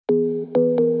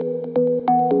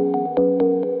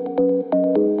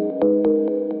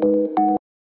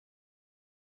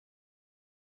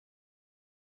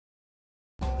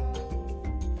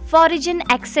Foreign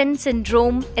accent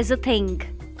syndrome is a thing.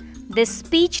 This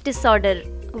speech disorder,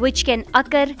 which can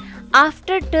occur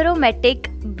after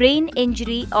traumatic brain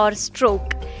injury or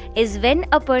stroke, is when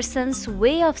a person's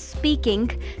way of speaking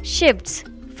shifts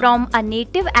from a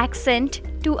native accent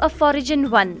to a foreign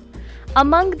one.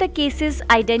 Among the cases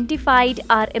identified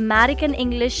are American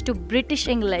English to British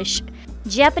English,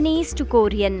 Japanese to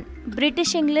Korean,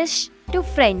 British English to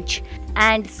French,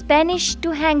 and Spanish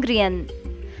to Hungarian.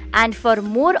 And for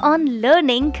more on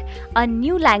learning a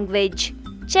new language,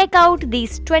 check out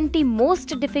these 20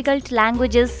 most difficult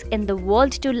languages in the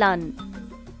world to learn.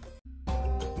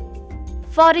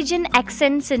 Foreign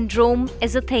accent syndrome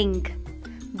is a thing.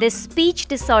 This speech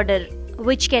disorder,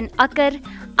 which can occur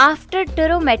after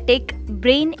traumatic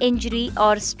brain injury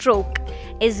or stroke,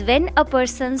 is when a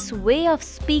person's way of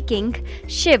speaking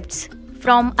shifts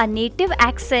from a native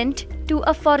accent to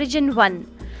a foreign one.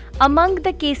 Among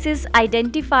the cases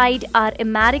identified are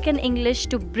American English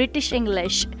to British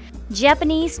English,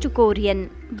 Japanese to Korean,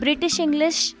 British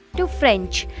English to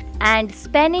French, and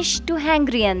Spanish to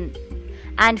Hungarian.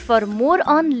 And for more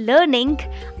on learning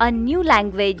a new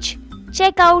language,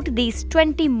 check out these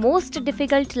 20 most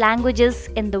difficult languages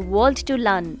in the world to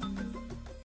learn.